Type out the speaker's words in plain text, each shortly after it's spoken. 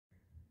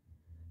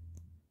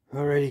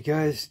Alrighty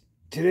guys,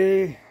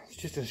 today it's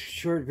just a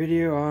short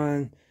video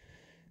on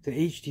the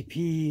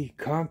HDP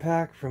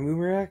compact from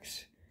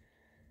Umarex,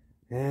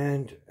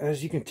 and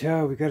as you can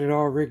tell we got it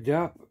all rigged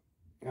up.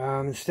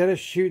 Instead of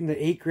shooting the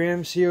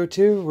 8g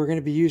CO2, we're going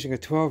to be using a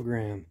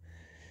 12g,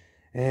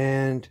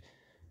 and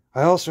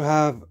I also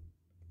have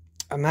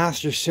a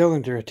master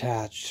cylinder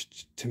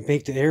attached to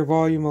make the air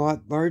volume a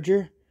lot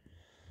larger.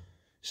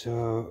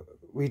 So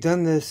we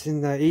done this in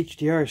the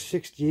HDR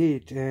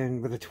 68,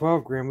 and with a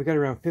 12g we got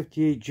around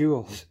 58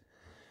 joules.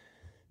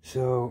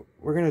 So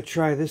we're going to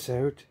try this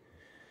out.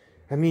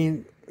 I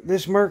mean,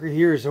 this marker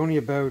here is only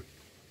about,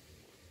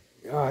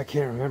 I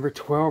can't remember,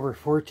 12 or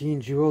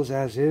 14 joules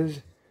as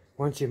is,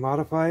 once you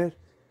modify it.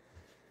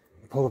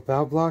 Pull the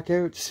valve block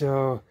out,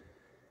 so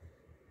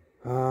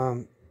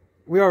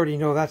we already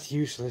know that's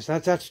useless.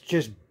 That's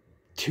just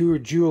 2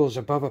 joules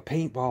above a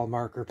paintball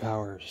marker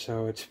power.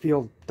 So it's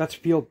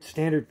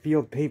standard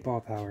field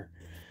paintball power.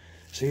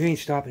 So you ain't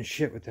stopping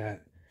shit with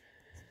that.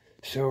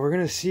 So we're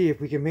gonna see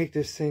if we can make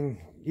this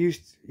thing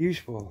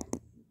useful.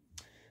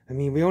 I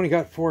mean, we only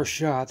got 4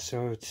 shots,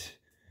 so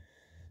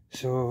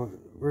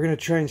we're gonna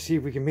try and see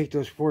if we can make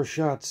those 4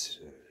 shots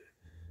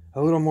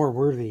a little more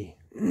worthy.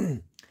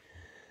 We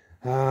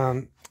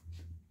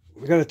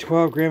got a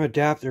 12g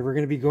adapter. We're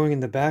gonna be going in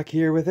the back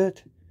here with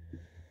it.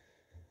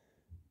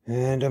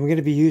 And I'm going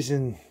to be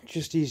using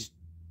just these.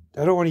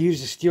 I don't want to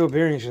use the steel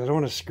bearings because I don't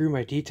want to screw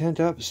my detent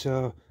up.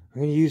 So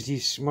I'm going to use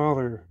these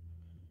smaller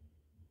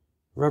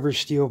rubber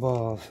steel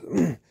balls.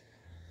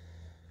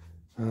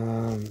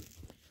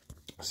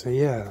 So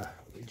yeah,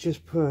 we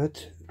just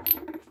put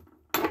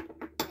the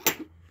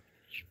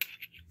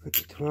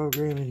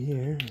 12g in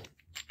here.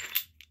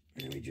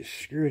 And we just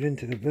screw it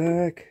into the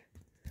back.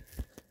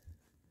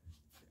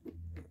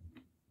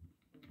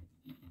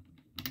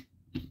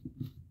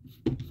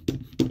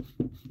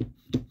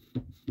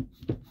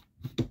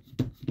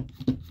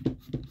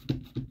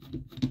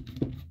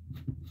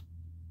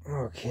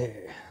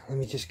 Okay, let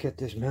me just get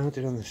this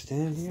mounted on the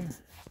stand here.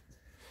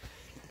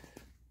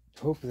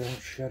 Hopefully I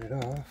don't shut it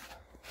off.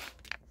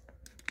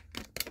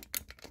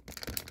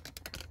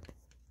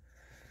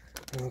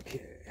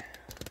 Okay.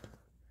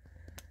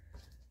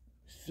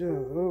 So,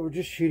 we're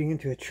just shooting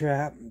into a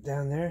trap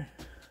down there.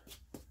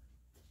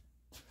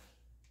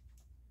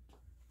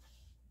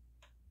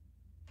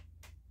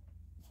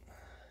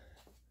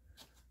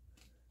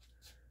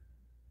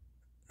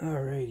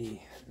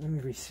 Alrighty, let me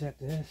reset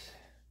this.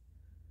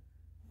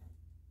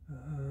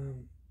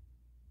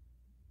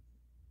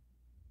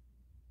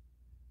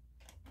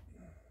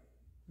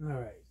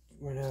 Alright,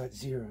 we're now at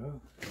 0.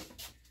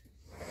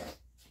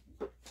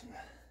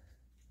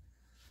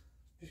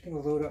 Just going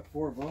to load up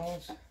 4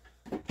 balls.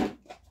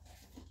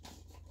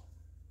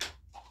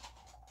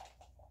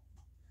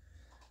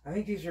 I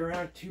think these are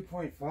around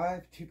 2.5,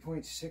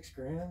 2.6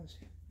 grams.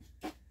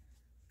 The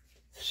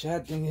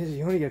sad thing is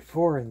you only get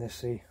 4 in this,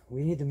 so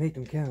we need to make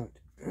them count.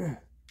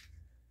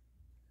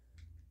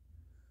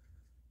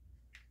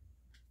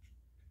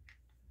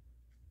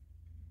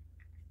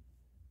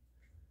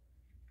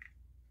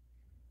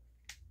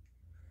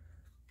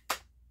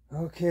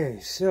 Okay,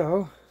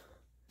 so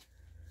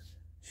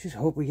just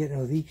hope we get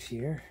no leaks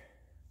here.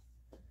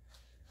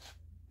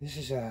 This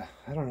is I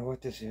don't know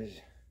what this is.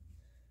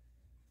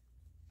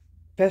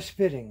 Best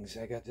Fittings,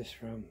 I got this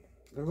from.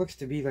 It looks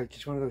to be like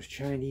just one of those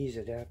Chinese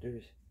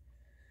adapters.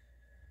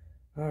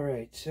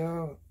 Alright,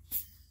 so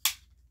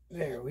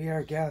there we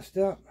are, gassed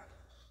up.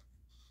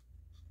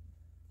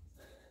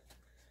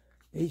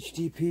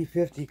 HDP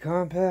 50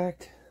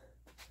 compact.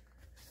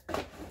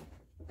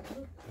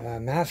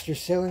 Master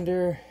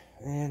cylinder.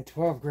 And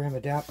 12g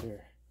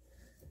adapter.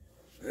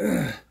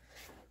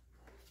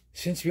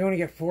 Since we only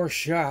get 4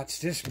 shots,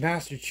 this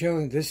master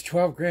cylinder, this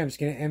 12g is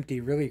going to empty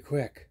really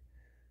quick.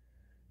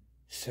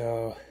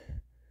 So,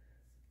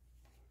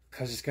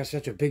 because it's got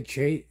such a big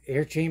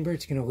air chamber,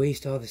 it's going to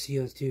waste all the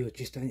CO2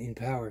 just in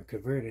power and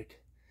convert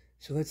it.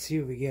 So let's see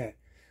what we get.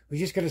 We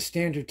just got a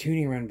standard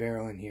tuning run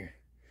barrel in here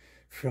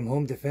from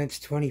Home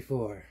Defense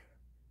 24.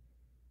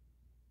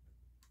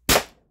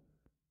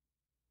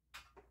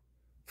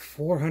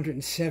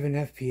 407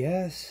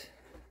 FPS,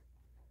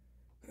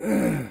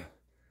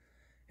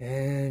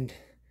 and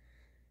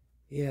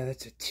yeah,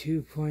 that's a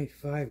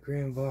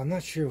 2.5g ball. I'm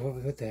not sure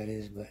what that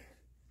is, but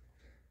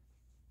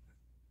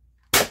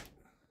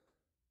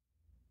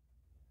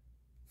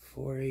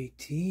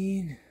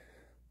 418,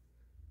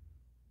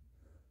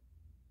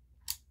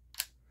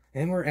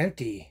 and we're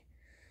empty.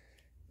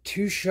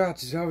 2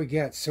 shots is all we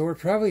get, so we're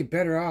probably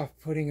better off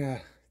putting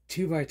a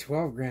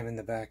 2x12g in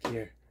the back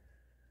here.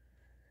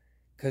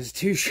 Because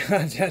 2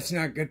 shots, that's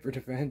not good for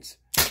defense.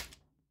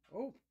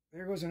 Oh,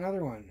 there goes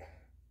another one.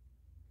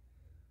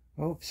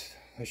 Oops,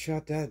 I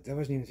shot that. That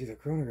wasn't even through the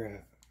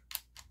chronograph.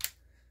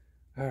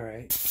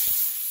 Alright.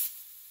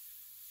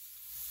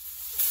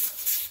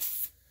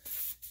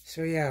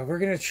 So yeah, we're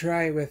going to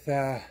try with,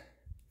 we're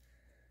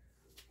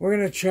going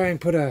to try and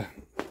put an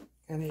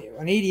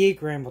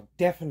 88g will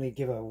definitely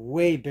give a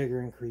way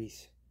bigger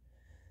increase.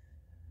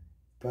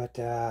 But,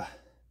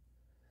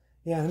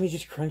 Yeah, let me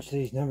just crunch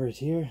these numbers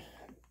here.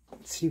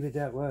 Let's see what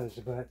that was.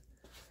 But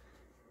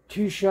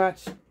 2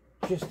 shots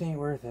just ain't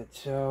worth it.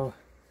 So,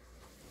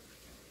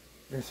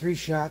 or 3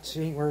 shots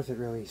ain't worth it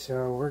really.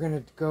 So we're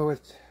gonna go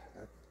with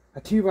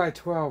a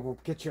 2x12. Will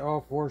get you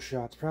all 4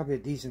 shots. Probably a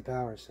decent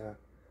power. So,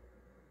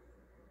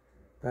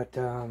 but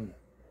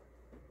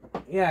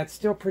yeah, it's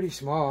still pretty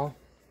small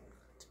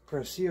for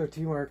a CO2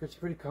 marker. It's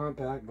pretty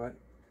compact, but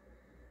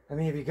I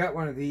mean, if you got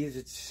one of these,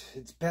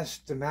 it's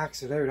best to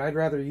max it out. I'd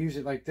rather use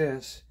it like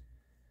this,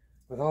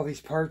 with all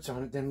these parts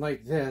on it, than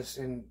like this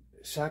and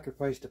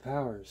sacrifice the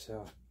power.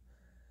 So,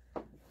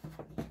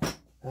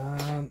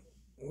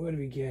 what do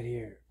we get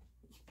here?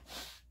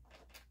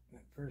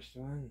 That first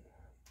one.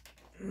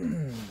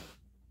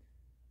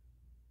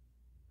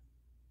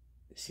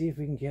 See if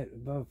we can get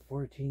above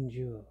 14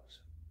 joules.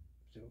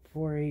 So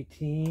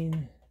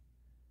 418,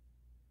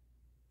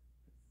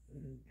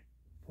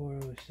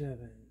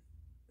 407.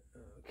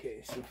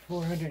 Okay, so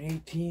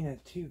 418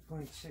 at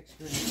 2.6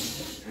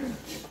 grams.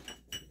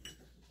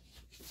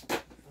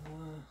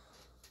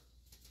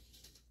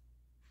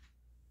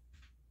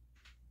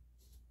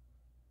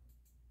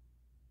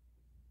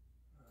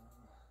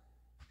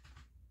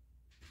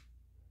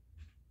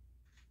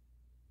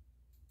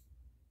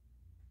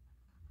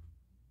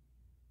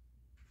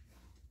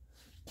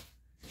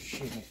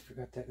 Shit, I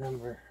forgot that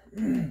number.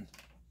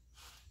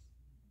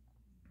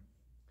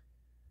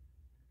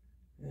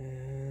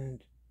 And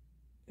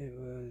it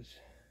was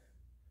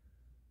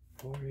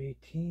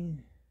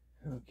 418.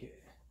 Okay.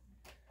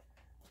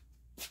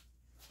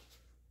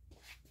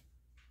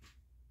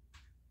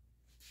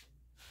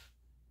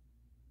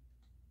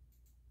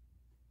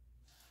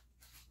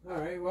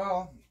 Alright,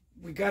 well,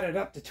 we got it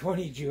up to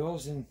 20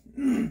 joules,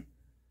 and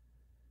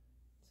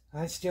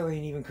I still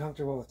ain't even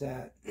comfortable with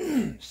that,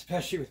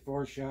 especially with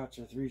 4 shots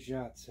or 3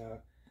 shots. So,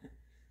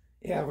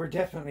 yeah, we're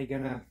definitely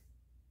gonna,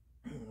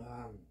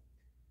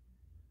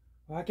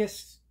 well, I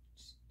guess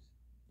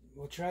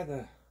we'll try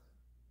the,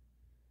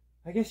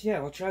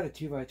 we'll try the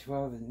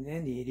 2x12 and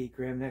the 88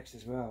 gram next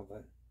as well.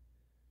 But,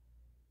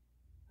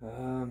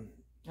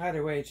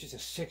 either way, it's just a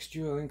 6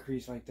 joule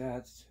increase like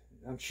that.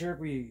 I'm sure if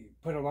we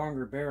put a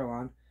longer barrel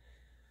on,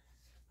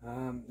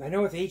 I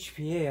know with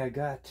HPA I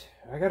got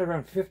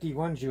around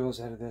 51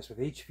 joules out of this with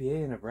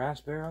HPA in a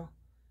brass barrel,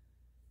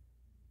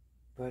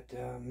 but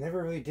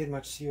never really did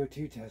much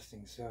CO2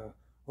 testing, so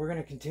we're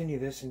going to continue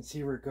this and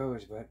see where it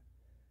goes. But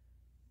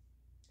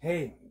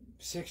hey,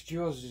 6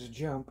 joules is a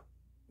jump.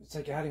 It's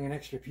like adding an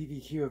extra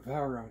PVQ of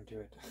power onto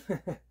it.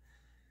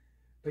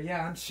 But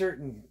yeah, I'm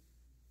certain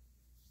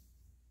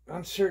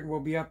we'll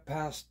be up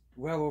past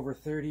well over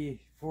 30,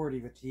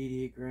 40 with the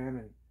 88 gram,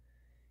 and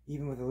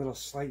even with a little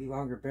slightly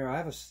longer barrel. I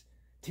have a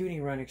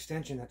tuning run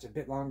extension that's a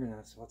bit longer than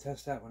that, so I'll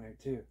test that one out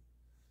too.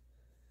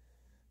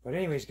 But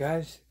anyways,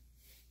 guys,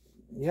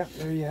 yep,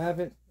 there you have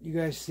it. You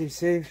guys stay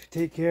safe,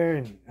 take care,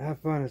 and have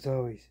fun as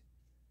always.